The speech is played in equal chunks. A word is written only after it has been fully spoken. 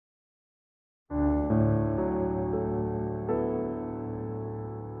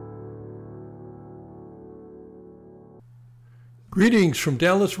Greetings from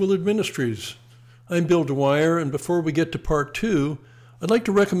Dallas Willard Ministries. I'm Bill Dwyer, and before we get to part 2, I'd like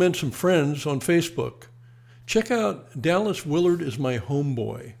to recommend some friends on Facebook. Check out Dallas Willard is my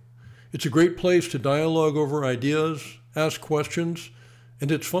homeboy. It's a great place to dialogue over ideas, ask questions, and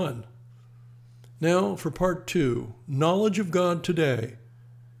it's fun. Now for part 2, Knowledge of God Today,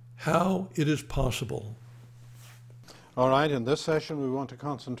 How It Is Possible. All right, in this session we want to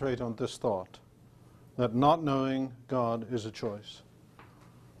concentrate on this thought, that not knowing God is a choice.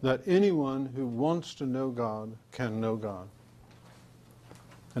 That anyone who wants to know God can know God.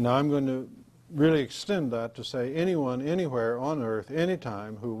 And now I'm going to really extend that to say anyone, anywhere on earth,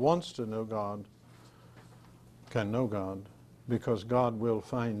 anytime who wants to know God can know God, because God will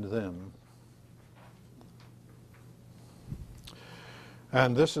find them.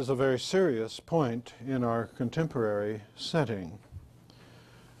 And this is a very serious point in our contemporary setting,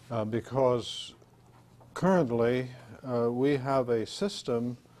 because currently we have a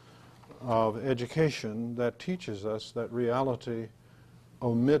system of education that teaches us that reality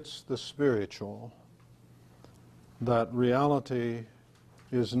omits the spiritual, that reality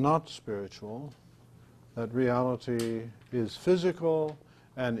is not spiritual, that reality is physical,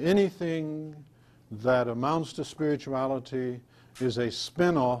 and anything that amounts to spirituality is a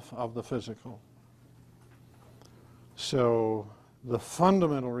spin-off of the physical. So the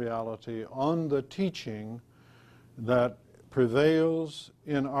fundamental reality on the teaching that prevails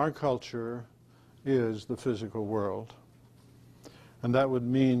in our culture is the physical world. And that would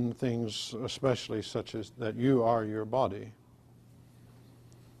mean things especially such as that you are your body.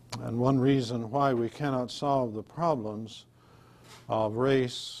 And one reason why we cannot solve the problems of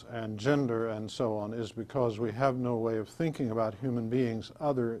race and gender and so on is because we have no way of thinking about human beings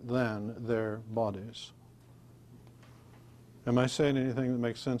other than their bodies. Am I saying anything that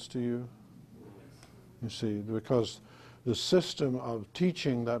makes sense to you? You see, because the system of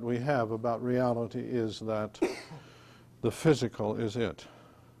teaching that we have about reality is that the physical is it.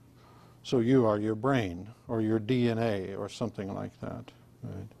 So you are your brain or your DNA or something like that,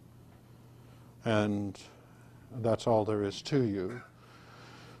 right? And that's all there is to you.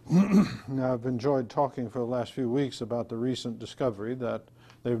 Now, I've enjoyed talking for the last few weeks about the recent discovery that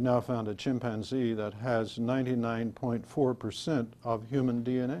they've now found a chimpanzee that has 99.4% of human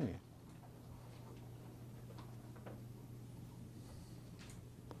DNA.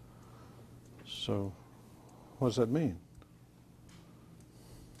 So, what does that mean?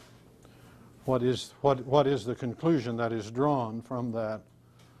 What is the conclusion that is drawn from that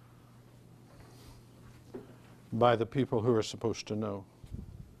by the people who are supposed to know?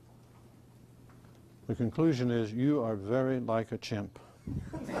 The conclusion is you are very like a chimp.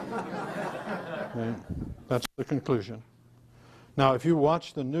 Right? That's the conclusion. Now, if you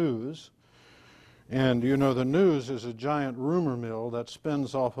watch the news, and you know the news is a giant rumor mill that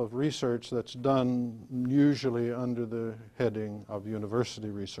spins off of research that's done usually under the heading of university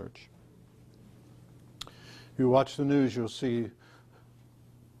research. If you watch the news, you'll see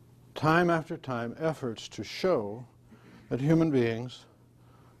time after time efforts to show that human beings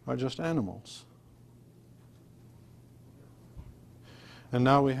are just animals. And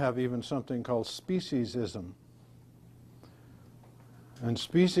now we have even something called speciesism. And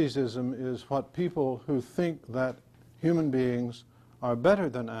speciesism is what people who think that human beings are better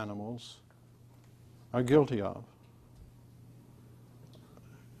than animals are guilty of.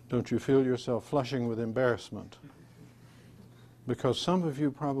 Don't you feel yourself flushing with embarrassment? Because some of you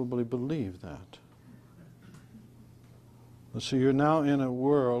probably believe that. So you're now in a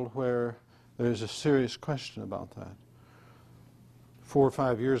world where there's a serious question about that. 4 or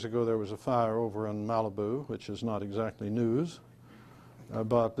 5 years ago there was a fire over in Malibu, which is not exactly news,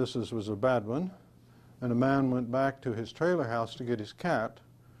 but this was a bad one. And a man went back to his trailer house to get his cat,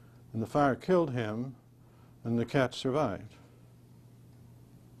 and the fire killed him, and the cat survived.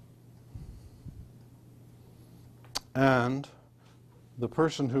 And the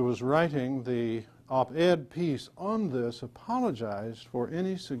person who was writing the op-ed piece on this apologized for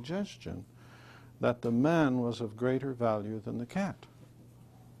any suggestion that the man was of greater value than the cat.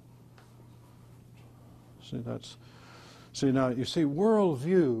 See, now, you see,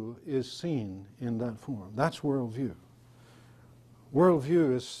 worldview is seen in that form. That's worldview.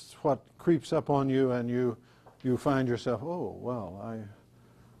 Worldview is what creeps up on you, and you find yourself, oh, well,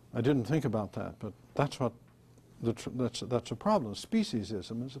 I didn't think about that, but that's a problem.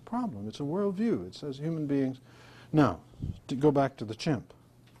 Speciesism is a problem. It's a worldview. It says human beings. Now, to go back to the chimp.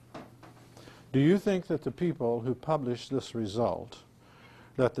 Do you think that the people who published this result,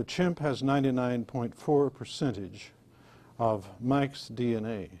 that the chimp has 99.4% of Mike's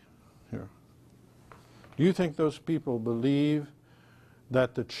DNA here, do you think those people believe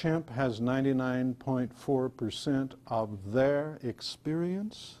that the chimp has 99.4% of their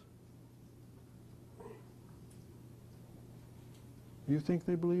experience? You think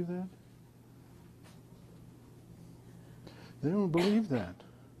they believe that? They don't believe that.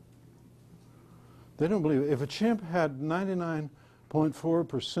 They don't believe it. If a chimp had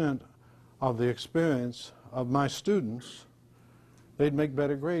 99.4% of the experience of my students, they'd make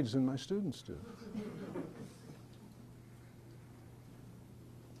better grades than my students do.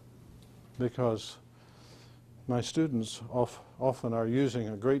 Because my students often are using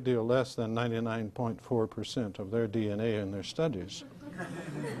a great deal less than 99.4% of their DNA in their studies.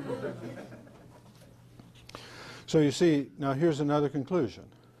 So you see, now here's another conclusion.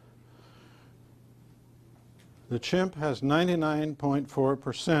 The chimp has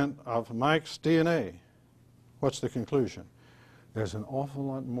 99.4% of Mike's DNA. What's the conclusion? There's an awful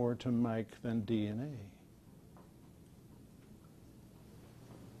lot more to Mike than DNA.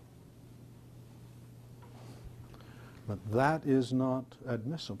 But that is not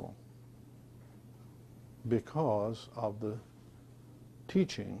admissible because of the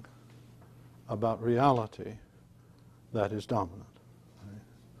teaching about reality that is dominant. Right?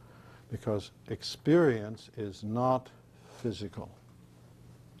 Because experience is not physical.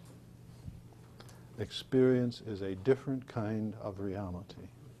 Experience is a different kind of reality.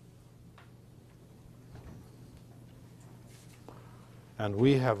 And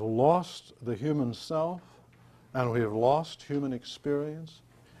we have lost the human self, and we have lost human experience,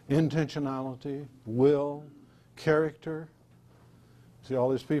 intentionality, will, character. See all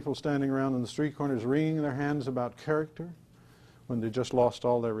these people standing around in the street corners wringing their hands about character when they just lost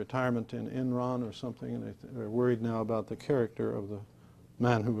all their retirement in Enron or something, and they're worried now about the character of the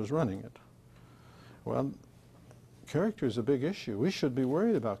man who was running it. Well, character is a big issue. We should be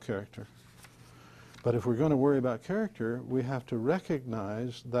worried about character. But if we're going to worry about character, we have to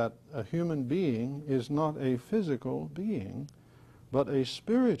recognize that a human being is not a physical being, but a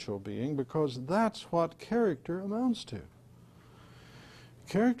spiritual being, because that's what character amounts to.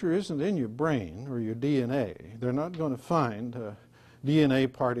 Character isn't in your brain or your DNA. They're not going to find a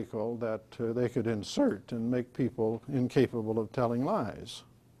DNA particle that they could insert and make people incapable of telling lies.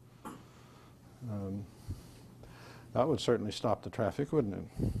 That would certainly stop the traffic, wouldn't it?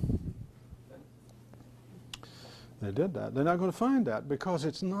 They did that. They're not going to find that because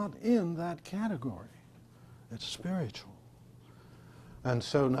it's not in that category. It's spiritual. And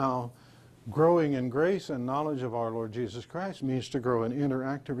so now, growing in grace and knowledge of our Lord Jesus Christ means to grow in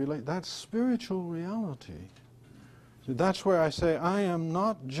interactive relation. That's spiritual reality. So that's where I say I am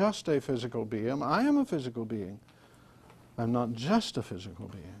not just a physical being. I am a physical being. I'm not just a physical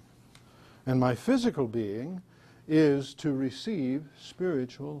being. And my physical being is to receive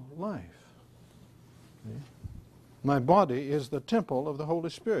spiritual life. See? My body is the temple of the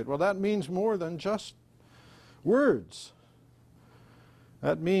Holy Spirit. Well, that means more than just words.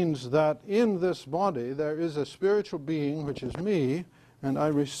 That means that in this body there is a spiritual being, which is me, and I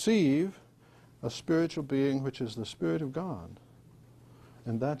receive a spiritual being, which is the Spirit of God.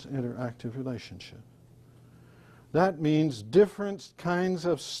 And that's interactive relationship. That means different kinds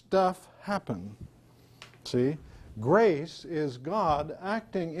of stuff happen. See? Grace is God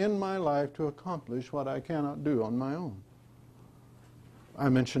acting in my life to accomplish what I cannot do on my own. I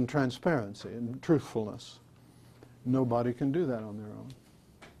mentioned transparency and truthfulness. Nobody can do that on their own.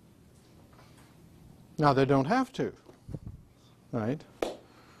 Now, they don't have to, right?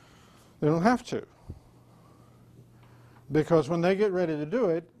 They don't have to. Because when they get ready to do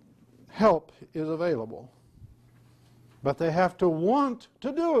it, help is available. But they have to want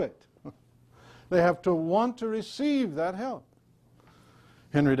to do it. They have to want to receive that help.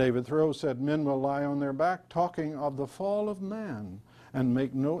 Henry David Thoreau said, men will lie on their back talking of the fall of man and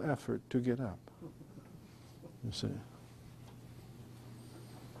make no effort to get up. You see.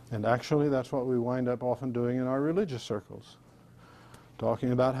 And actually that's what we wind up often doing in our religious circles.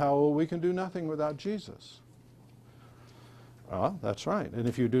 Talking about how we can do nothing without Jesus. Ah, that's right. And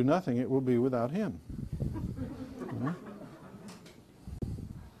if you do nothing, it will be without Him.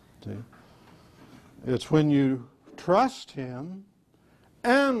 See? It's when you trust Him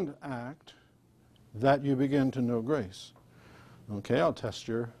and act that you begin to know grace. Okay, I'll test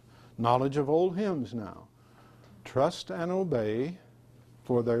your knowledge of old hymns now. Trust and obey,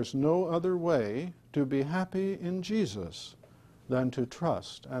 for there's no other way to be happy in Jesus than to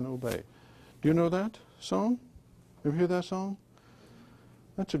trust and obey. Do you know that song? You ever hear that song?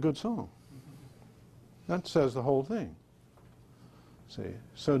 That's a good song. That says the whole thing. See,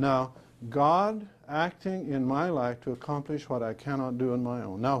 so now God acting in my life to accomplish what I cannot do on my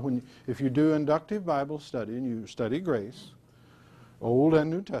own. Now, if you do inductive Bible study and you study grace, Old and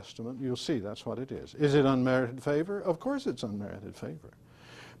New Testament, you'll see that's what it is. Is it unmerited favor? Of course it's unmerited favor.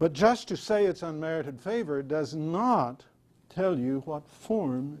 But just to say it's unmerited favor does not tell you what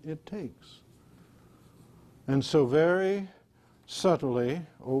form it takes. And so very subtly,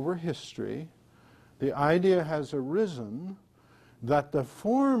 over history, the idea has arisen that the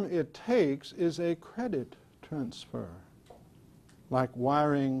form it takes is a credit transfer, like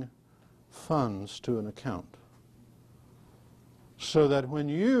wiring funds to an account. So that when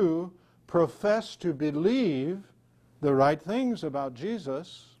you profess to believe the right things about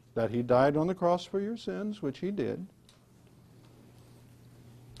Jesus, that he died on the cross for your sins, which he did,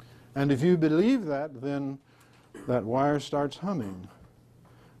 and if you believe that, then that wire starts humming,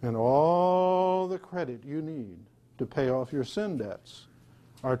 and all the credit you need to pay off your sin debts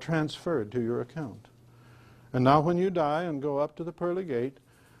are transferred to your account. And now when you die and go up to the pearly gate,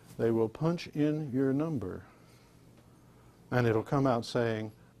 they will punch in your number, and it'll come out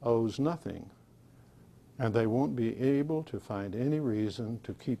saying, owes nothing, and they won't be able to find any reason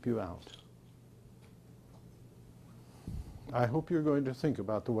to keep you out. I hope you're going to think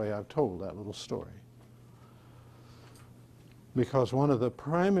about the way I've told that little story. Because one of the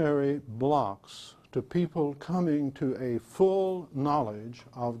primary blocks to people coming to a full knowledge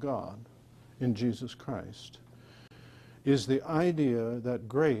of God in Jesus Christ is the idea that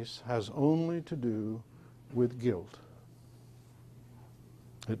grace has only to do with guilt.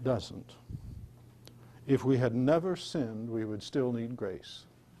 It doesn't. If we had never sinned, we would still need grace.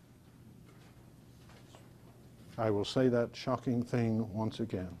 I will say that shocking thing once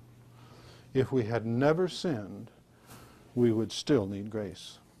again. If we had never sinned, we would still need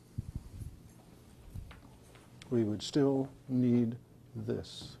grace. We would still need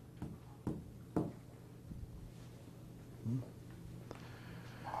this.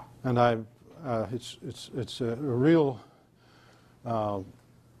 And it's a real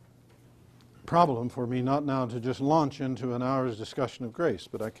problem for me not now to just launch into an hour's discussion of grace,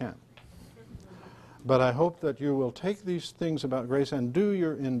 but I can't. But I hope that you will take these things about grace and do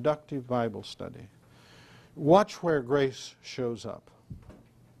your inductive Bible study. Watch where grace shows up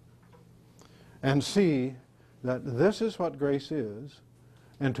and see that this is what grace is.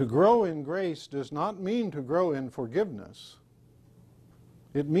 And to grow in grace does not mean to grow in forgiveness.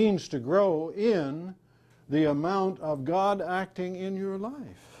 It means to grow in the amount of God acting in your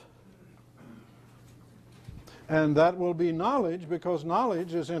life. And that will be knowledge, because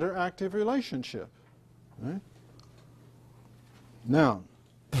knowledge is interactive relationship. Right? Now,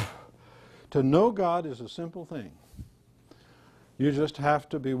 to know God is a simple thing. You just have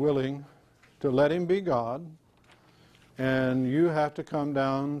to be willing to let him be God, and you have to come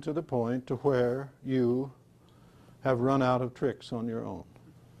down to the point to where you have run out of tricks on your own.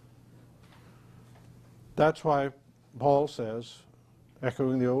 That's why Paul says,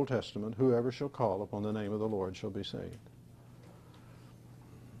 echoing the Old Testament, whoever shall call upon the name of the Lord shall be saved.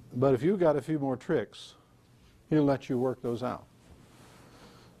 But if you've got a few more tricks, he'll let you work those out.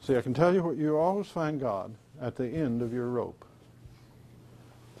 See, I can tell you what, you always find God at the end of your rope.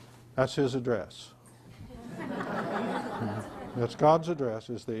 That's his address. That's God's address,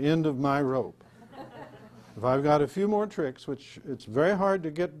 is the end of my rope. If I've got a few more tricks, which it's very hard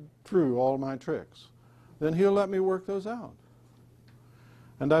to get through all my tricks, then he'll let me work those out.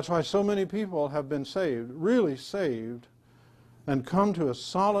 And that's why so many people have been saved, really saved, and come to a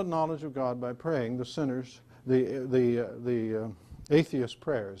solid knowledge of God by praying the sinner's, the atheist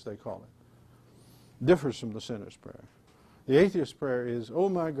prayer, as they call it. Differs from the sinner's prayer. The atheist prayer is, oh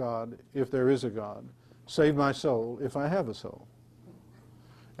my God, if there is a God, save my soul if I have a soul.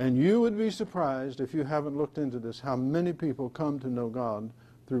 And you would be surprised, if you haven't looked into this, how many people come to know God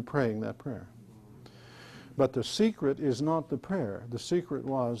through praying that prayer. But the secret is not the prayer. The secret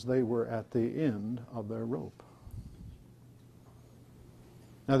was they were at the end of their rope.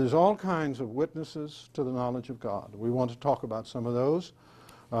 Now, there's all kinds of witnesses to the knowledge of God. We want to talk about some of those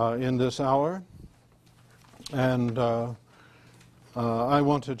in this hour. And I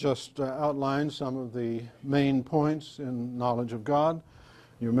want to just outline some of the main points in knowledge of God.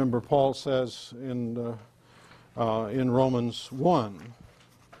 You remember Paul says in Romans 1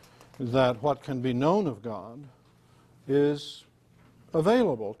 that what can be known of God is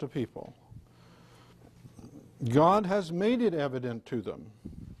available to people. God has made it evident to them.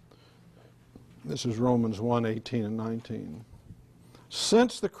 This is Romans 1:18 and 19.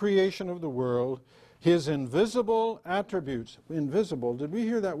 Since the creation of the world, his invisible attributes, invisible, did we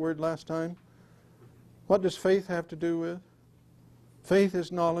hear that word last time? What does faith have to do with? Faith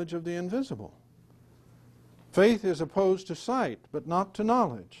is knowledge of the invisible. Faith is opposed to sight, but not to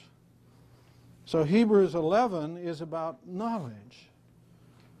knowledge. So Hebrews 11 is about knowledge.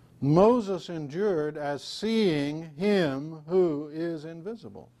 Moses endured as seeing him who is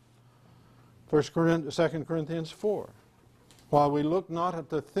invisible. 2 Corinthians 4. While we look not at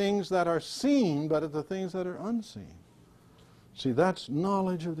the things that are seen, but at the things that are unseen. See, that's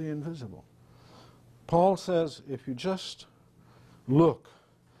knowledge of the invisible. Paul says, if you just look,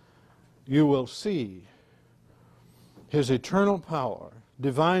 you will see his eternal power,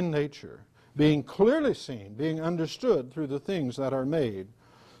 divine nature, being clearly seen, being understood through the things that are made,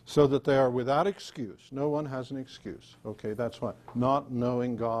 so that they are without excuse. No one has an excuse. Okay, that's why not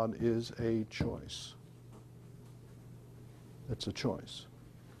knowing God is a choice. It's a choice.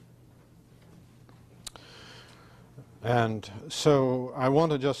 And so I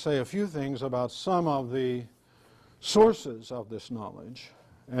want to just say a few things about some of the sources of this knowledge.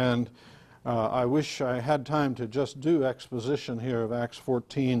 And I wish I had time to just do exposition here of Acts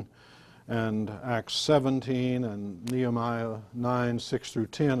 14 and Acts 17 and Nehemiah 9, 6 through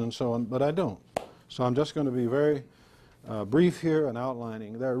 10 and so on, but I don't. So I'm just going to be very brief here and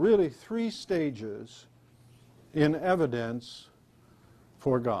outlining. There are really three stages in evidence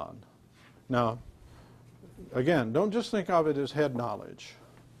for God. Now, again, don't just think of it as head knowledge,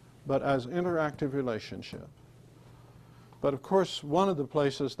 but as interactive relationship. But of course, one of the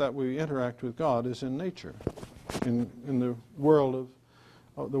places that we interact with God is in nature, in the world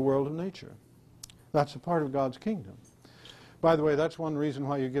of nature. That's a part of God's kingdom. By the way, that's one reason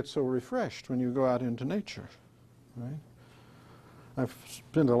why you get so refreshed when you go out into nature, right? I've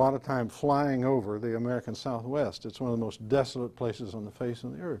spent a lot of time flying over the American Southwest. It's one of the most desolate places on the face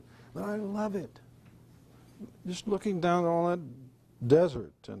of the earth. But I love it. Just looking down at all that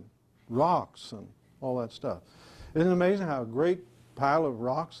desert and rocks and all that stuff. Isn't it amazing how a great pile of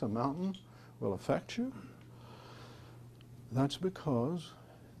rocks, a mountain, will affect you? That's because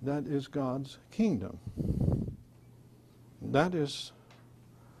that is God's kingdom. That is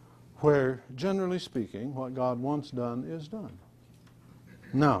where, generally speaking, what God wants done is done.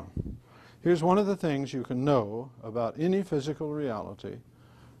 Now, here's one of the things you can know about any physical reality,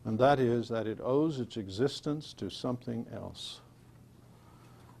 and that is that it owes its existence to something else.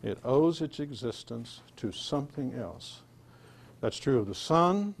 It owes its existence to something else. That's true of the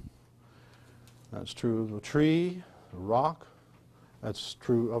sun. That's true of the tree, the rock. That's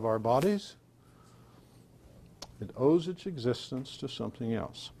true of our bodies. It owes its existence to something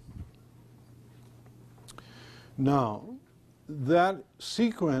else. Now, that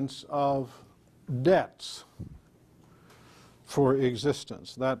sequence of debts for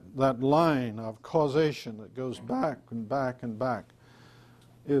existence, that line of causation that goes back and back and back,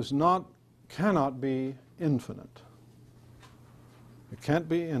 cannot be infinite. It can't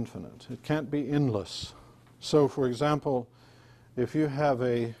be infinite. It can't be endless. So, for example, if you have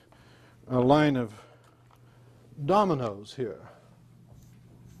a line of dominoes here,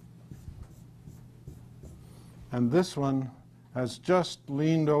 and this one has just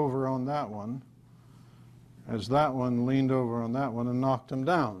leaned over on that one, as that one leaned over on that one and knocked them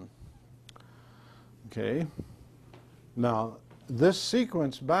down. Okay? Now, this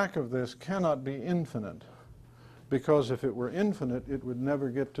sequence back of this cannot be infinite, because if it were infinite, it would never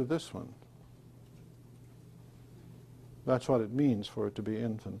get to this one. That's what it means for it to be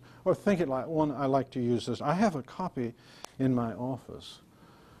infinite. Or think it like one, I like to use this. I have a copy in my office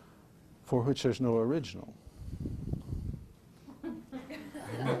for which there's no original.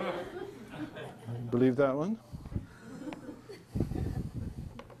 Believe that one?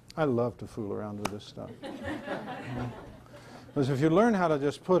 I love to fool around with this stuff. Because if you learn how to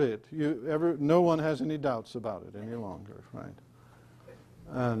just put it, no one has any doubts about it any longer, right?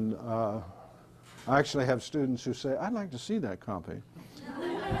 And I actually have students who say, I'd like to see that copy.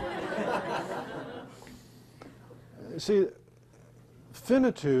 See,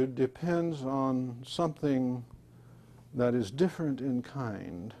 finitude depends on something that is different in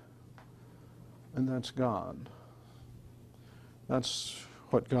kind, and that's God. That's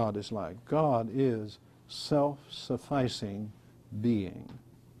what God is like. God is self-sufficing being.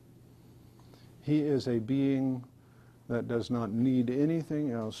 He is a being that does not need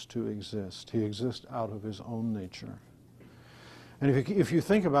anything else to exist. He exists out of his own nature. And if you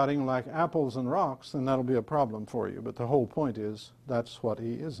think about him like apples and rocks, then that'll be a problem for you. But the whole point is, that's what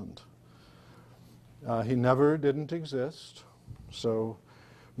he isn't. He never didn't exist. So,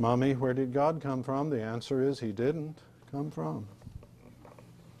 Mommy, where did God come from? The answer is he didn't come from.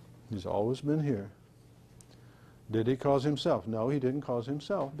 He's always been here. Did he cause himself? No, he didn't cause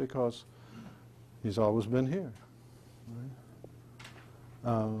himself, because he's always been here.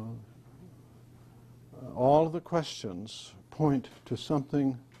 All of the questions point to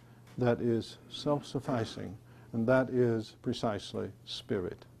something that is self-sufficing, and that is precisely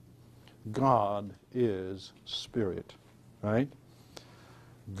spirit. God is spirit, right?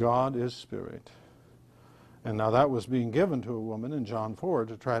 God is spirit. And now that was being given to a woman in John 4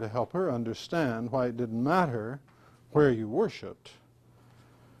 to try to help her understand why it didn't matter where you worshiped.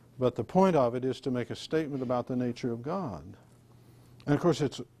 But the point of it is to make a statement about the nature of God. And of course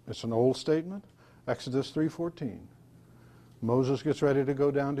it's an old statement. Exodus 3:14. Moses gets ready to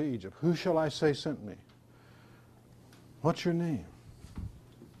go down to Egypt. Who shall I say sent me? What's your name?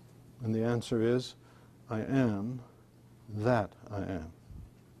 And the answer is, I am that I am.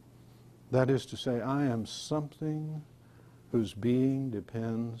 That is to say, I am something whose being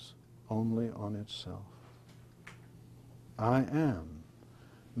depends only on itself. I am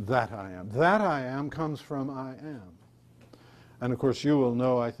that I am. That I am comes from I am. And of course you will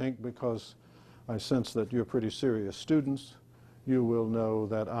know, I think, because I sense that you're pretty serious students, you will know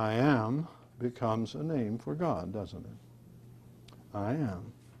that I am becomes a name for God, doesn't it? I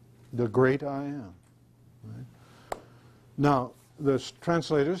am. The great I am. Right? Now, the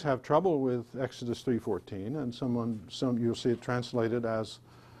translators have trouble with Exodus 3:14, and you'll see it translated as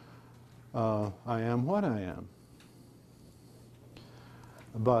I am what I am.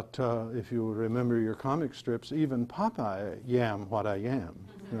 But if you remember your comic strips, even Popeye yam what I am.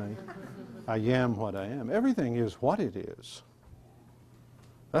 Right? I am what I am. Everything is what it is.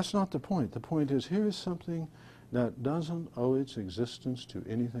 That's not the point. The point is, here is something that doesn't owe its existence to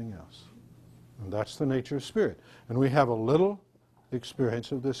anything else. And that's the nature of spirit. And we have a little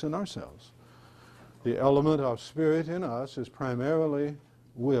experience of this in ourselves. The element of spirit in us is primarily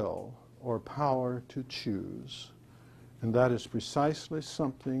will, or power to choose. And that is precisely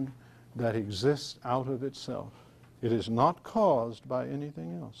something that exists out of itself. It is not caused by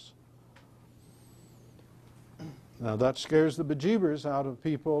anything else. Now that scares the bejeebers out of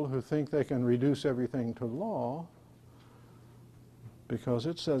people who think they can reduce everything to law, because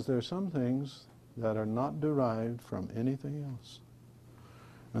it says there are some things that are not derived from anything else.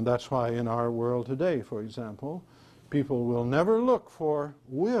 And that's why in our world today, for example, people will never look for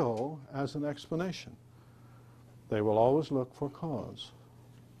will as an explanation. They will always look for cause.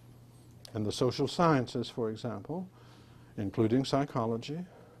 And the social sciences, for example, including psychology,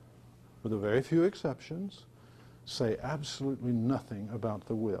 with a very few exceptions, say absolutely nothing about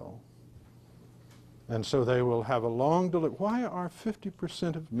the will. And so they will have a long delivery. Why are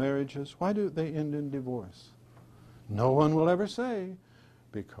 50% of marriages, why do they end in divorce? No one will ever say,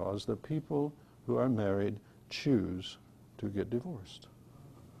 because the people who are married choose to get divorced.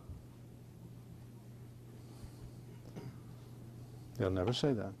 They'll never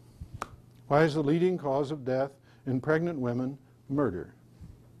say that. Why is the leading cause of death in pregnant women murder?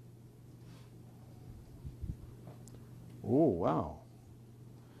 Oh, wow.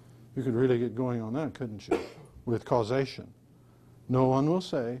 You could really get going on that, couldn't you? With causation. No one will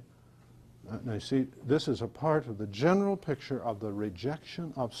say, now you see, this is a part of the general picture of the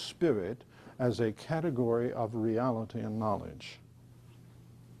rejection of spirit as a category of reality and knowledge.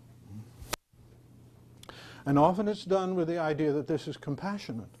 And often it's done with the idea that this is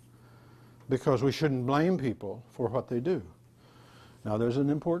compassionate, because we shouldn't blame people for what they do. Now there's an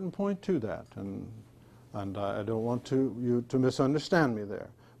important point to that, and I don't want you to misunderstand me there,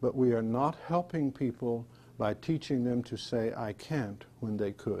 but we are not helping people by teaching them to say, I can't, when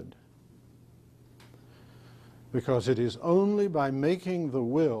they could. Because it is only by making the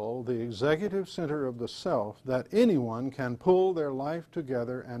will the executive center of the self that anyone can pull their life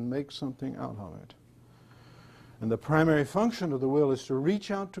together and make something out of it. And the primary function of the will is to reach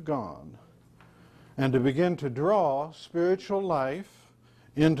out to God and to begin to draw spiritual life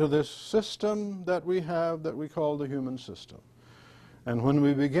into this system that we have that we call the human system. And when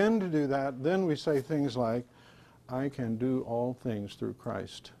we begin to do that, then we say things like, I can do all things through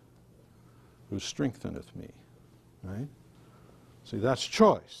Christ who strengtheneth me. Right? See, that's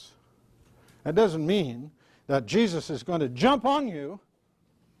choice. That doesn't mean that Jesus is going to jump on you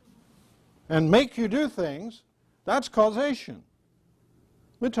and make you do things. That's causation.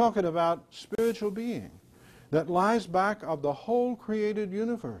 We're talking about spiritual being that lies back of the whole created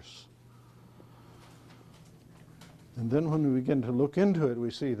universe. And then when we begin to look into it, we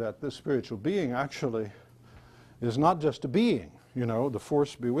see that this spiritual being actually is not just a being. You know, the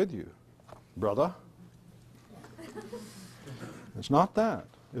force be with you, brother. It's not that.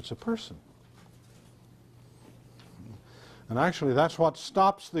 It's a person. And actually that's what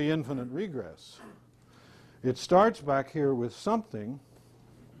stops the infinite regress. It starts back here with something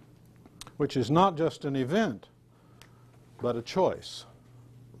which is not just an event, but a choice.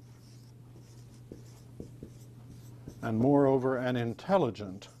 And moreover, an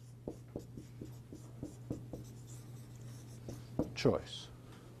intelligent choice.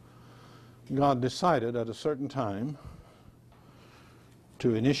 God decided at a certain time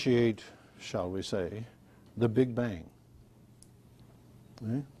to initiate, shall we say, the Big Bang.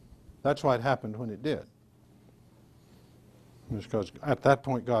 That's why it happened when it did. It's because at that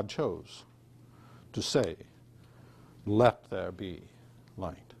point God chose to say, let there be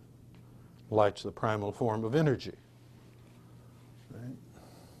light. Light's the primal form of energy. Right?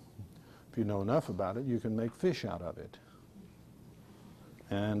 If you know enough about it, you can make fish out of it.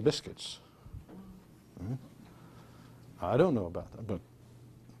 And biscuits. I don't know about that, but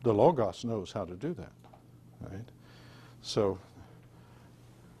the Logos knows how to do that. Right? So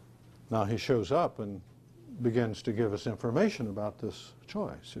now he shows up and begins to give us information about this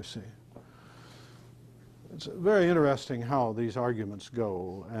choice, you see. It's very interesting how these arguments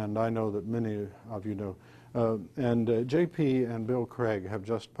go, and I know that many of you know. J.P. and Bill Craig have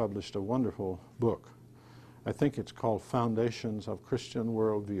just published a wonderful book. I think it's called Foundations of Christian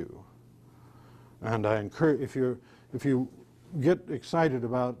Worldview. And I encourage, if you get excited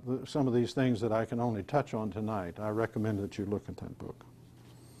about some of these things that I can only touch on tonight, I recommend that you look at that book.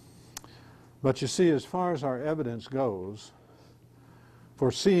 But you see, as far as our evidence goes,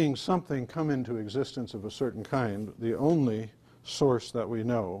 for seeing something come into existence of a certain kind, the only source that we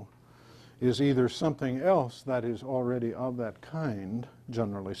know is either something else that is already of that kind,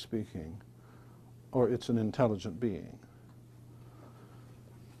 generally speaking, or it's an intelligent being.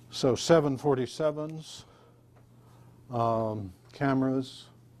 So 747s, cameras,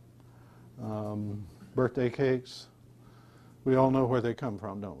 birthday cakes, we all know where they come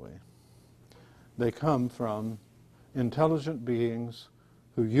from, don't we? They come from intelligent beings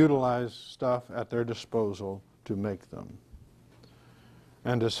who utilize stuff at their disposal to make them.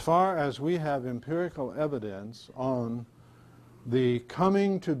 And as far as we have empirical evidence on the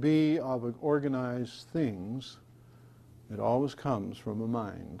coming to be of organized things, it always comes from a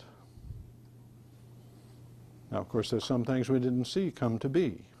mind. Now, of course, there's some things we didn't see come to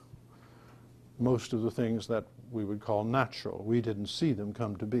be. Most of the things that we would call natural, we didn't see them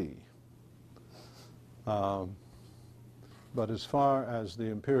come to be. But as far as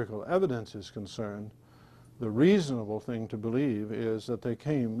the empirical evidence is concerned, the reasonable thing to believe is that they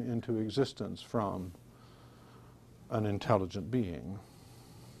came into existence from an intelligent being.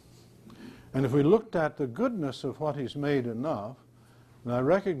 And if we looked at the goodness of what he's made enough, and I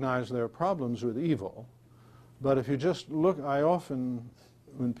recognize there are problems with evil, but if you just look, I often,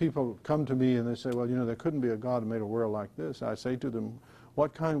 when people come to me and they say, well, you know, there couldn't be a God who made a world like this, I say to them,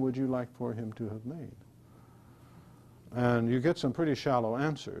 what kind would you like for him to have made? And you get some pretty shallow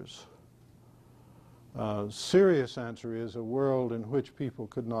answers. Serious answer is a world in which people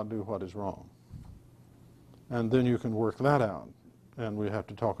could not do what is wrong. And then you can work that out. And we have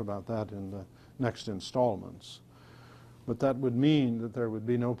to talk about that in the next installments. But that would mean that there would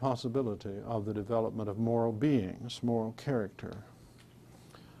be no possibility of the development of moral beings, moral character.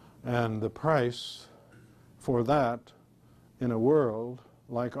 And the price for that in a world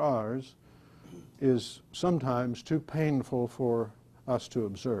like ours is sometimes too painful for us to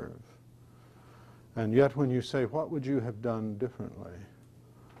observe. And yet when you say, what would you have done differently?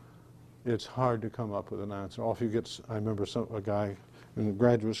 It's hard to come up with an answer. Off you get, I remember a guy in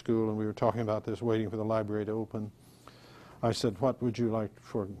graduate school, and we were talking about this, waiting for the library to open. I said, how would you like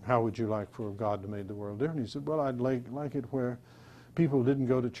for God to make the world different? He said, well, I'd like it where people didn't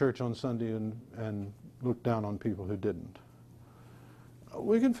go to church on Sunday and look down on people who didn't.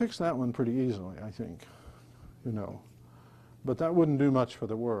 We can fix that one pretty easily, I think, you know. But that wouldn't do much for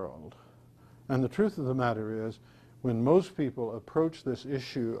the world. And the truth of the matter is, when most people approach this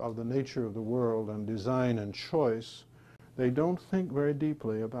issue of the nature of the world and design and choice, they don't think very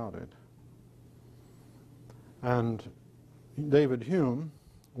deeply about it. And David Hume,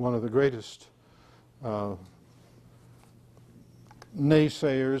 one of the greatest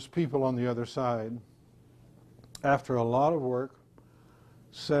naysayers, people on the other side, after a lot of work,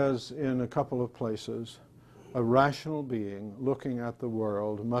 says in a couple of places, a rational being looking at the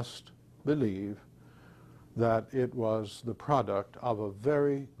world must believe that it was the product of a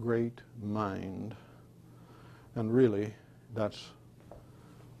very great mind. And really, that's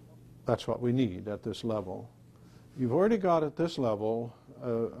what we need at this level. You've already got at this level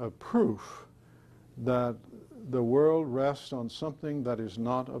a proof that the world rests on something that is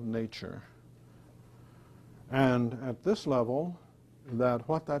not of nature. And at this level, that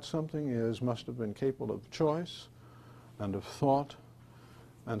what that something is must have been capable of choice and of thought,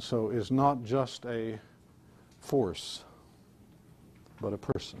 and so is not just a force, but a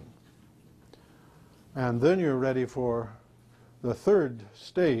person. And then you're ready for the third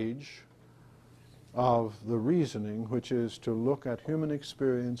stage of the reasoning, which is to look at human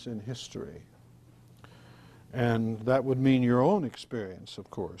experience in history. And that would mean your own experience, of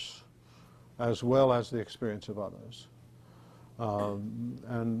course, as well as the experience of others.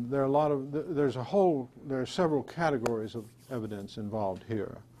 And there are several categories of evidence involved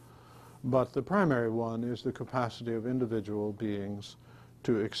here. But the primary one is the capacity of individual beings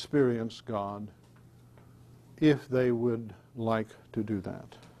to experience God if they would like to do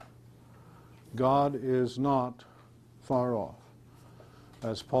that. God is not far off.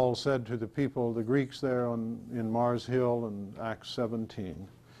 As Paul said to the people, the Greeks there in Mars Hill in Acts 17,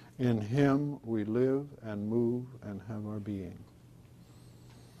 in him we live and move and have our being.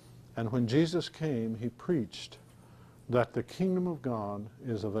 And when Jesus came, he preached that the kingdom of God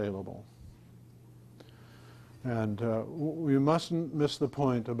is available. And we mustn't miss the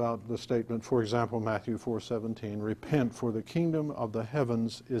point about the statement, for example, Matthew 4:17, repent, for the kingdom of the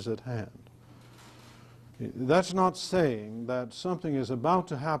heavens is at hand. That's not saying that something is about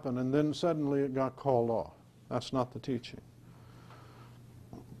to happen and then suddenly it got called off. That's not the teaching.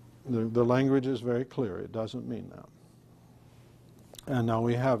 The language is very clear. It doesn't mean that. And now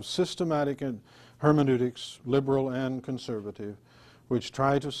we have systematic hermeneutics, liberal and conservative, which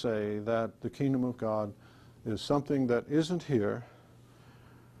try to say that the kingdom of God is something that isn't here.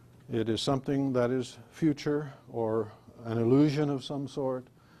 It is something that is future or an illusion of some sort,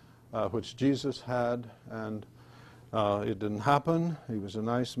 which Jesus had, and it didn't happen. He was a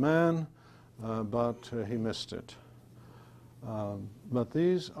nice man, but he missed it. But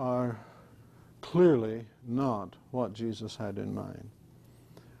these are clearly not what Jesus had in mind.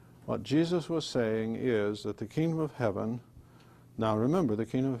 What Jesus was saying is that the kingdom of heaven, now remember, the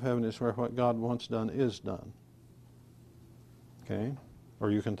kingdom of heaven is where what God wants done is done. Okay?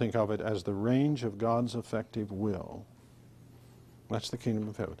 Or you can think of it as the range of God's effective will. That's the kingdom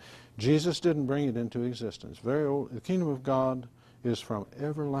of heaven. Jesus didn't bring it into existence. Very old. The kingdom of God is from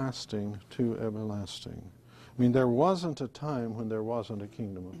everlasting to everlasting. I mean, there wasn't a time when there wasn't a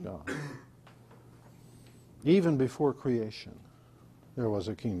kingdom of God. Even before creation, there was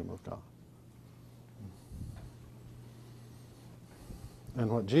a kingdom of God. And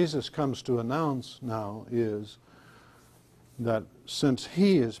what Jesus comes to announce now is that since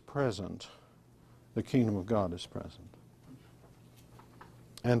he is present, the kingdom of God is present.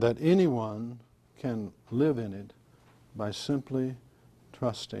 And that anyone can live in it by simply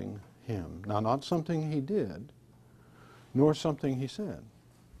trusting him. Now, not something he did, nor something he said.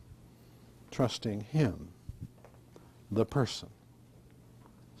 Trusting him, the person.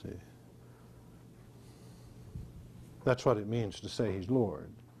 See? That's what it means to say he's Lord.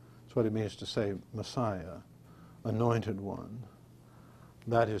 That's what it means to say Messiah, anointed one.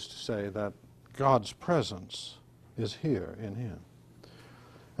 That is to say that God's presence is here in him.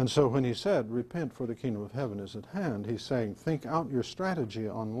 And so when he said, repent for the kingdom of heaven is at hand, he's saying, think out your strategy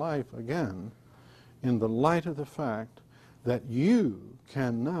on life again in the light of the fact that you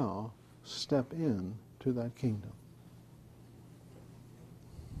can now step in to that kingdom.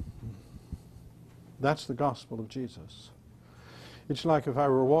 That's the gospel of Jesus. It's like if I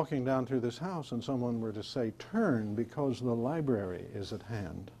were walking down through this house and someone were to say, turn because the library is at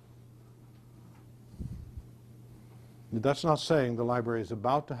hand. That's not saying the library is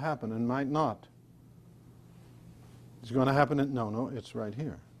about to happen and might not. It's going to happen. No, it's right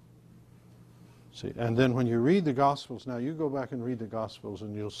here. See, and then when you read the Gospels, now you go back and read the Gospels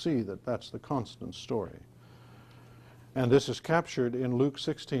and you'll see that that's the constant story. And this is captured in Luke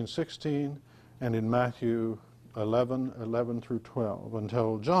 16:16 and in Matthew 11:11 through 12.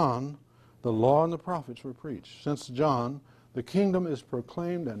 Until John, the law and the prophets were preached. Since John, the kingdom is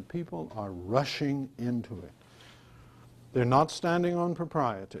proclaimed and people are rushing into it. They're not standing on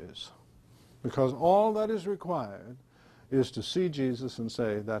proprieties, because all that is required is to see Jesus and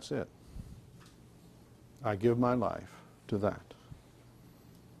say, that's it. I give my life to that.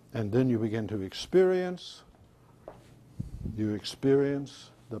 And then you begin to experience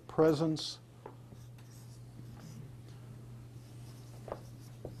the presence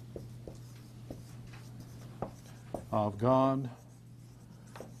of God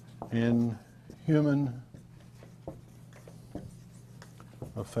in human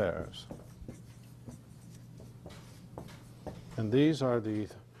affairs. And these are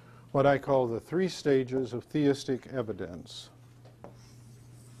what I call the three stages of theistic evidence.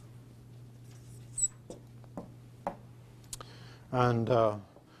 And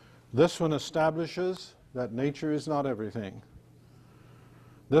this one establishes that nature is not everything.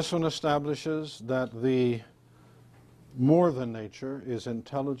 This one establishes that the more than nature is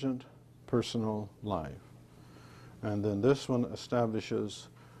intelligent personal life. And then this one establishes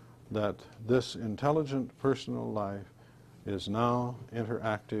that this intelligent personal life is now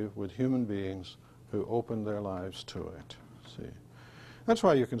interactive with human beings who open their lives to it. See, that's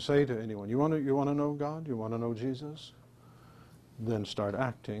why you can say to anyone, you want to know God? You want to know Jesus? Then start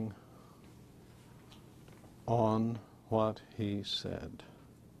acting on what He said.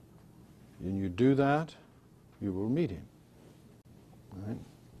 And you do that, you will meet Him. Right?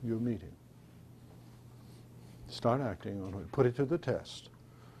 You'll meet Him. Start acting on it. Put it to the test.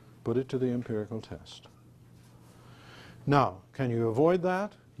 Put it to the empirical test. Now, can you avoid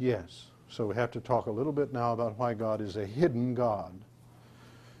that? Yes. So we have to talk a little bit now about why God is a hidden God.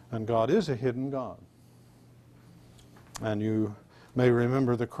 And God is a hidden God. And you may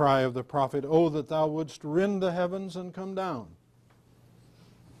remember the cry of the prophet, "Oh, that thou wouldst rend the heavens and come down."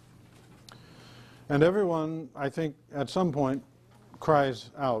 And everyone, I think, at some point cries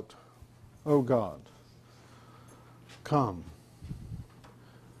out, "Oh God, come."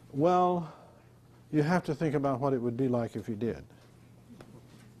 Well, you have to think about what it would be like if He did.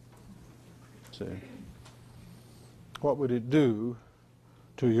 See? What would it do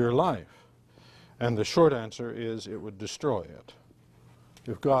to your life? And the short answer is it would destroy it.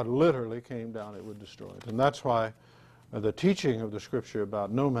 If God literally came down, it would destroy it. And that's why the teaching of the Scripture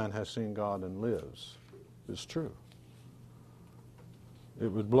about no man has seen God and lives is true. It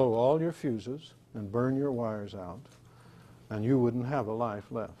would blow all your fuses and burn your wires out, and you wouldn't have a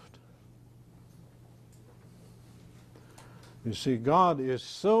life left. You see, God is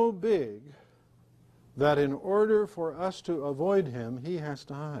so big that in order for us to avoid Him, He has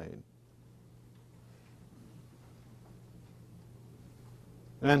to hide.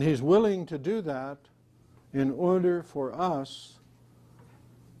 And He's willing to do that in order for us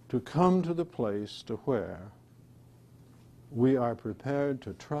to come to the place to where we are prepared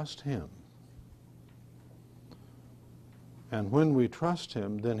to trust Him. And when we trust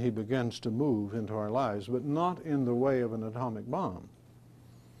Him, then He begins to move into our lives, but not in the way of an atomic bomb,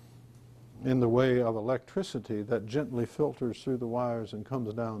 in the way of electricity that gently filters through the wires and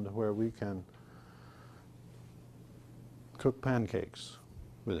comes down to where we can cook pancakes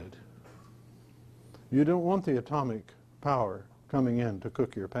with it. You don't want the atomic power coming in to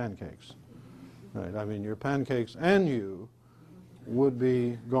cook your pancakes. Right? I mean, your pancakes and you would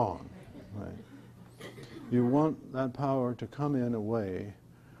be gone. Right? You want that power to come in a way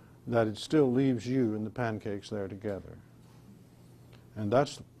that it still leaves you and the pancakes there together. And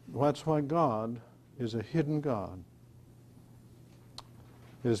that's why God is a hidden God.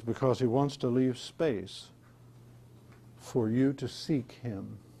 It is because He wants to leave space for you to seek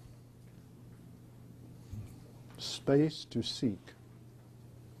Him. Space to seek.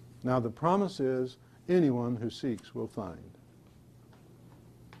 Now the promise is, anyone who seeks will find.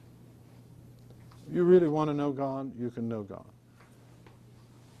 You really want to know God, you can know God.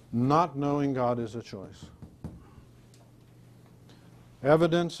 Not knowing God is a choice.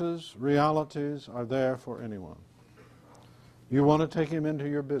 Evidences, realities are there for anyone. You want to take Him into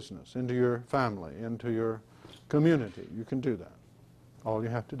your business, into your family, into your community, you can do that. All you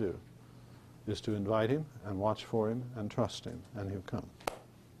have to do is to invite Him and watch for Him and trust Him, and He'll come.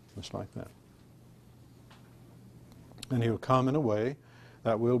 Just like that. And He'll come in a way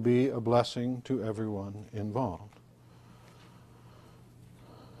that will be a blessing to everyone involved.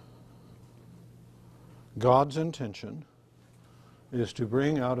 God's intention is to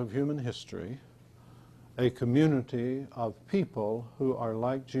bring out of human history a community of people who are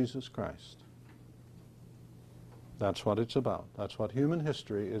like Jesus Christ. That's what it's about. That's what human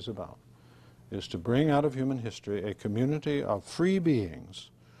history is about, is to bring out of human history a community of free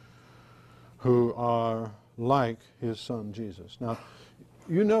beings who are like His Son Jesus. Now,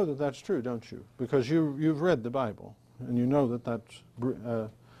 you know that that's true, don't you? Because you've read the Bible, and you know that that's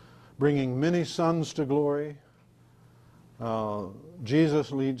bringing many sons to glory.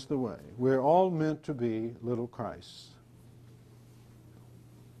 Jesus leads the way. We're all meant to be little Christs.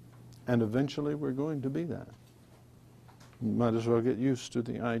 And eventually we're going to be that. You might as well get used to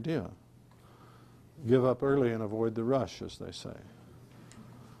the idea. Give up early and avoid the rush, as they say.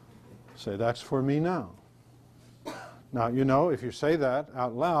 Say, that's for me now. Now, you know, if you say that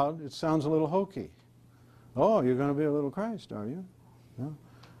out loud, it sounds a little hokey. Oh, you're going to be a little Christ, are you? Yeah.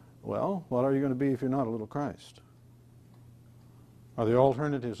 Well, what are you going to be if you're not a little Christ? Are the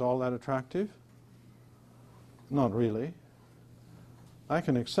alternatives all that attractive? Not really. I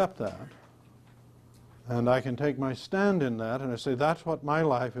can accept that. And I can take my stand in that, and I say that's what my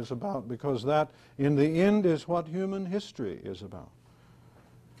life is about, because that, in the end, is what human history is about.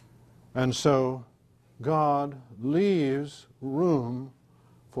 And so, God leaves room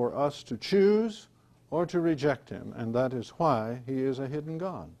for us to choose or to reject Him, and that is why He is a hidden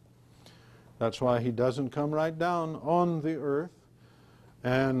God. That's why he doesn't come right down on the earth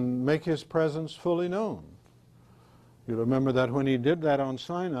and make his presence fully known. You remember that when he did that on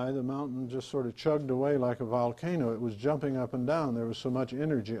Sinai, the mountain just sort of chugged away like a volcano. It was jumping up and down. There was so much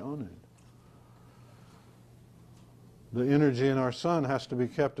energy on it. The energy in our sun has to be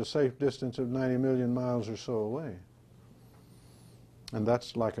kept a safe distance of 90 million miles or so away. And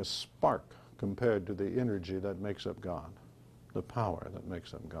that's like a spark compared to the energy that makes up God, the power that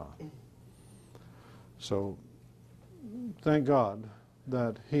makes up God. So thank God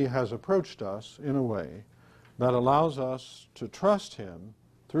that he has approached us in a way that allows us to trust him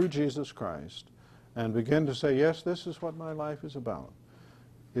through Jesus Christ and begin to say, yes, this is what my life is about.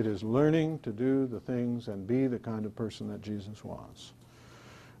 It is learning to do the things and be the kind of person that Jesus was.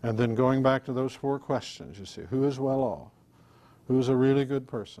 And then going back to those 4 questions, you see, who is well off? Who's a really good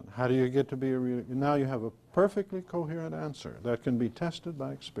person? How do you get to be a really... Now you have a perfectly coherent answer that can be tested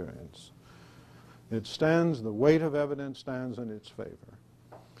by experience. It stands, the weight of evidence stands in its favor.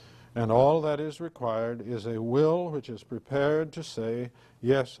 And all that is required is a will which is prepared to say,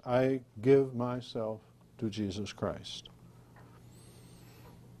 yes, I give myself to Jesus Christ.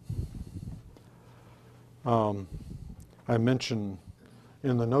 I mentioned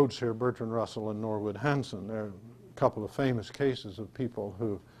in the notes here Bertrand Russell and Norwood Hanson. There are a couple of famous cases of people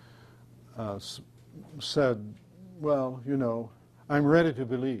who said, well, you know, I'm ready to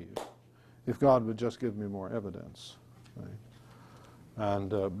believe if God would just give me more evidence. Right?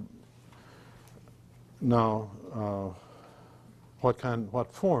 And now,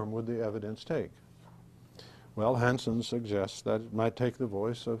 what form would the evidence take? Well, Hanson suggests that it might take the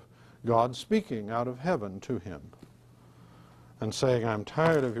voice of God speaking out of heaven to him and saying, I'm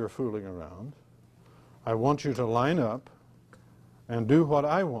tired of your fooling around. I want you to line up and do what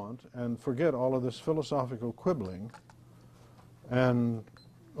I want and forget all of this philosophical quibbling and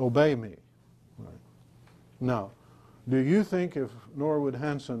obey me. Right. Now, do you think if Norwood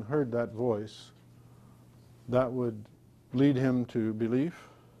Hanson heard that voice, that would lead him to belief?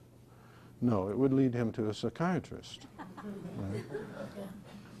 No, it would lead him to a psychiatrist. Right?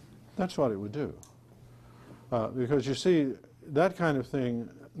 That's what it would do. Because you see, that kind of thing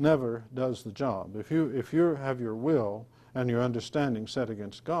never does the job. If you have your will and your understanding set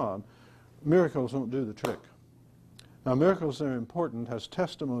against God, miracles won't do the trick. Now, miracles are important as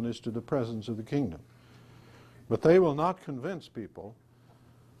testimonies to the presence of the kingdom. But they will not convince people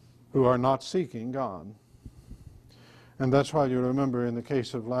who are not seeking God. And that's why you remember in the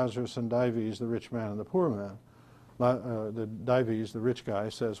case of Lazarus and Dives, the rich man and the poor man, the Dives, the rich guy,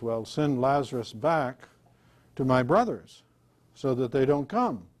 says, well, send Lazarus back to my brothers so that they don't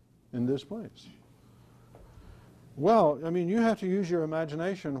come in this place. Well, I mean, you have to use your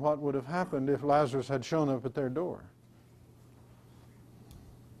imagination what would have happened if Lazarus had shown up at their door.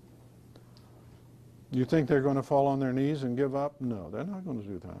 You think they're going to fall on their knees and give up? No, they're not going to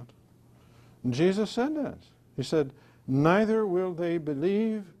do that. And Jesus said that. He said, neither will they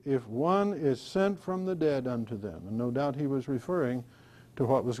believe if one is sent from the dead unto them. And no doubt he was referring to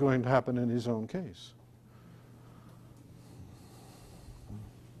what was going to happen in his own case.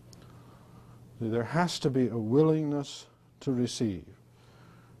 There has to be a willingness to receive.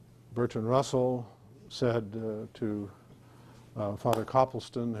 Bertrand Russell said to Father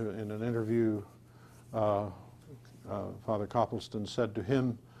Copleston, who in an interview, Father Copleston said to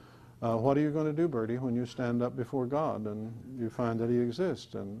him, what are you going to do, Bertie, when you stand up before God and you find that he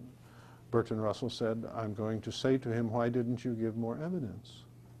exists? And Bertrand Russell said, I'm going to say to him, why didn't you give more evidence?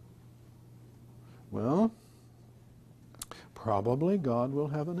 Well, probably God will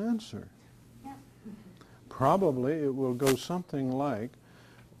have an answer. Probably it will go something like,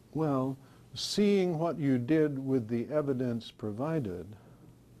 well, seeing what you did with the evidence provided,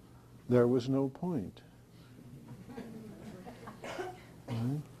 there was no point.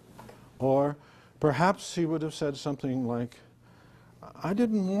 Or perhaps he would have said something like, I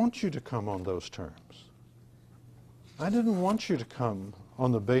didn't want you to come on those terms. I didn't want you to come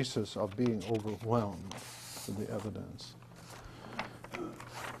on the basis of being overwhelmed with the evidence.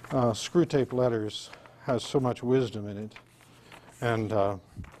 Screwtape Letters has so much wisdom in it, and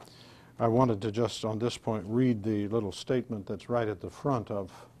I wanted to just on this point read the little statement that's right at the front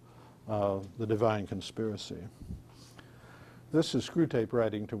of the Divine Conspiracy. This is Screwtape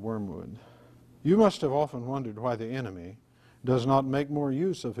writing to Wormwood. You must have often wondered why the enemy does not make more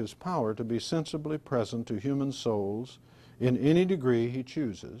use of his power to be sensibly present to human souls in any degree he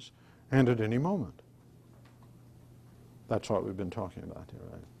chooses and at any moment. That's what we've been talking about here,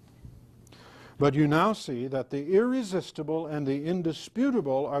 right? But you now see that the irresistible and the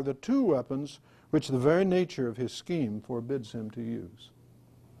indisputable are the two weapons which the very nature of his scheme forbids him to use.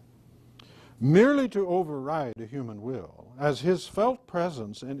 merely to override a human will, as his felt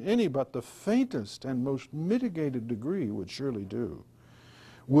presence in any but the faintest and most mitigated degree would surely do,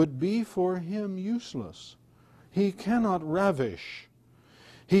 would be for him useless. He cannot ravish,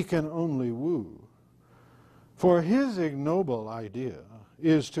 he can only woo. For his ignoble idea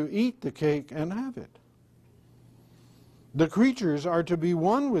is to eat the cake and have it. The creatures are to be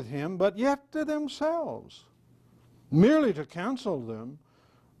one with him, but yet to themselves. Merely to counsel them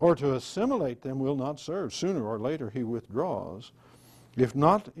or to assimilate them will not serve. Sooner or later he withdraws, if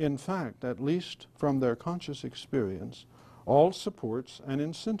not in fact, at least from their conscious experience, all supports and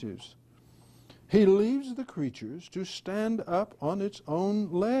incentives. He leaves the creatures to stand up on its own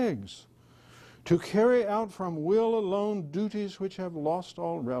legs, to carry out from will alone duties which have lost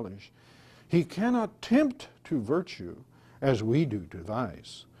all relish. He cannot tempt to virtue as we do to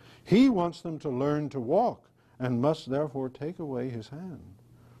vice. He wants them to learn to walk and must therefore take away his hand.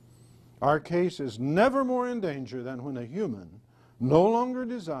 Our case is never more in danger than when a human, no longer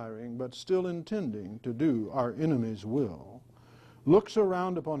desiring but still intending to do our enemy's will, looks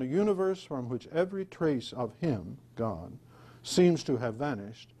around upon a universe from which every trace of him, God, seems to have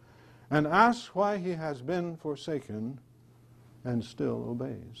vanished, and asks why he has been forsaken and still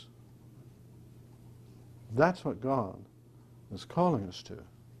obeys. That's what God is calling us to,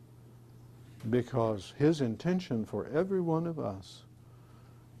 because his intention for every one of us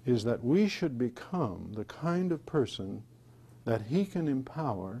is that we should become the kind of person that he can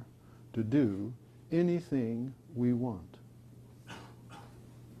empower to do anything we want.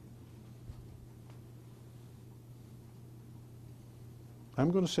 I'm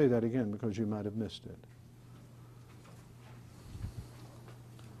going to say that again because you might have missed it.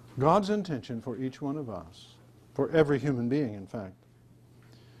 God's intention for each one of us, for every human being in fact,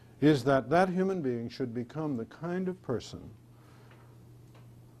 is that that human being should become the kind of person,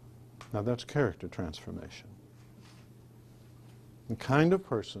 now that's character transformation, the kind of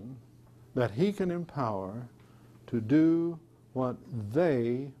person that he can empower to do what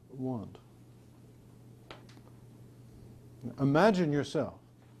they want. Imagine yourself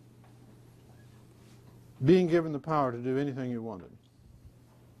being given the power to do anything you wanted.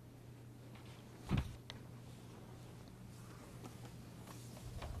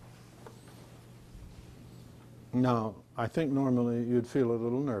 Now, I think normally you'd feel a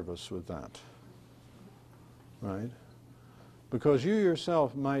little nervous with that, right? Because you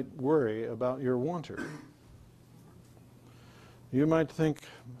yourself might worry about your wanter. You might think,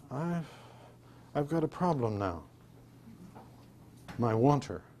 I've got a problem now. My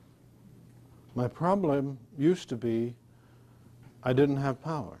wanter. My problem used to be I didn't have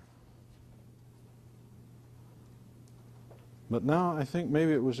power. But now I think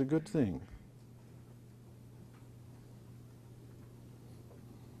maybe it was a good thing.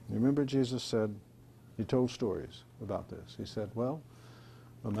 You remember Jesus said, he told stories about this. He said, well,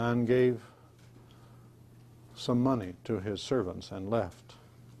 a man gave some money to his servants and left.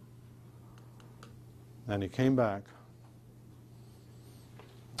 And he came back,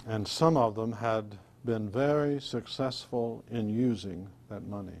 and some of them had been very successful in using that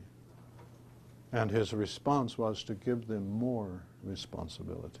money. And his response was to give them more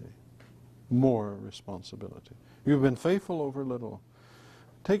responsibility. More responsibility. You've been faithful over little.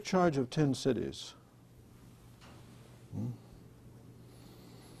 Take charge of 10 cities.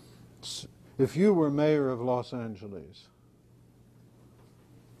 If you were mayor of Los Angeles,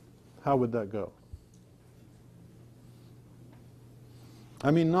 how would that go? I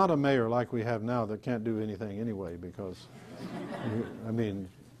mean, not a mayor like we have now that can't do anything anyway, because, I mean,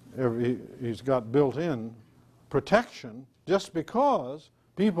 he's got built-in protection just because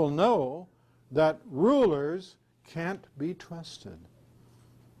people know that rulers can't be trusted.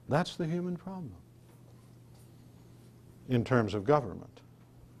 That's the human problem in terms of government.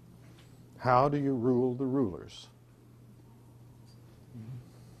 How do you rule the rulers?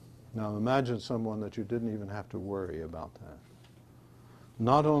 Now imagine someone that you didn't even have to worry about that.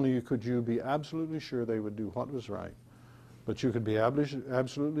 Not only could you be absolutely sure they would do what was right, but you could be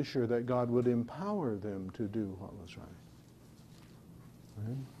absolutely sure that God would empower them to do what was right.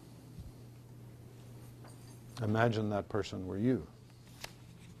 Right? Imagine that person were you.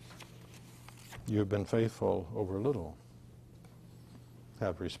 You've been faithful over little,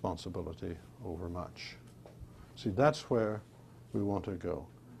 have responsibility over much. See, that's where we want to go.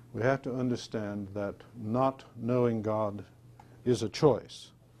 We have to understand that not knowing God is a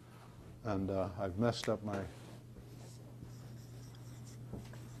choice. And I've messed up my...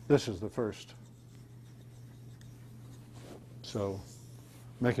 This is the first. So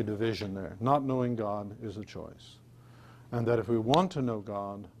make a division there. Not knowing God is a choice. and that if we want to know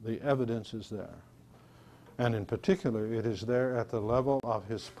God, the evidence is there. And in particular, it is there at the level of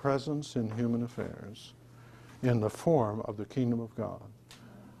His presence in human affairs, in the form of the kingdom of God.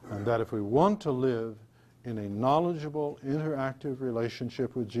 And that if we want to live in a knowledgeable, interactive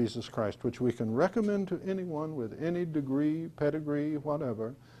relationship with Jesus Christ, which we can recommend to anyone with any degree, pedigree,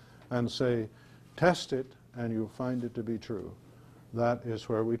 whatever, and say, test it and you'll find it to be true. That is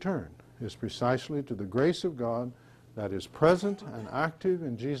where we turn, is precisely to the grace of God that is present and active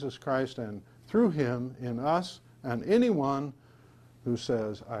in Jesus Christ and through Him in us and anyone who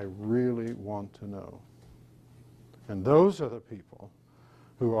says, I really want to know. And those are the people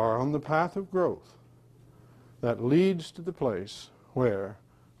who are on the path of growth that leads to the place where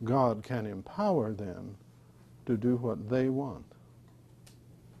God can empower them to do what they want.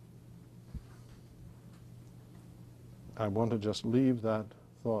 I want to just leave that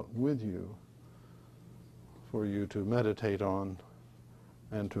thought with you for you to meditate on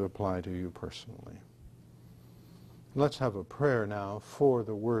and to apply to you personally. Let's have a prayer now for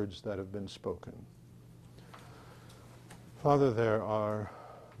the words that have been spoken. Father, there are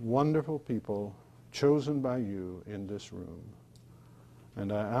wonderful people chosen by you in this room,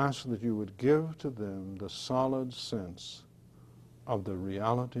 and I ask that you would give to them the solid sense of the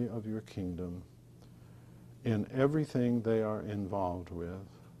reality of your kingdom in everything they are involved with,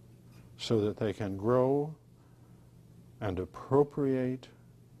 so that they can grow and appropriate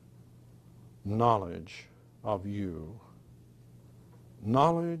knowledge of you,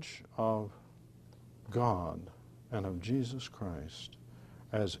 knowledge of God and of Jesus Christ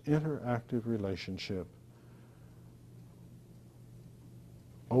as interactive relationship,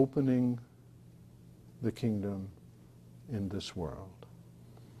 opening the kingdom in this world.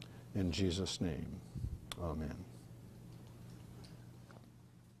 In Jesus' name, amen.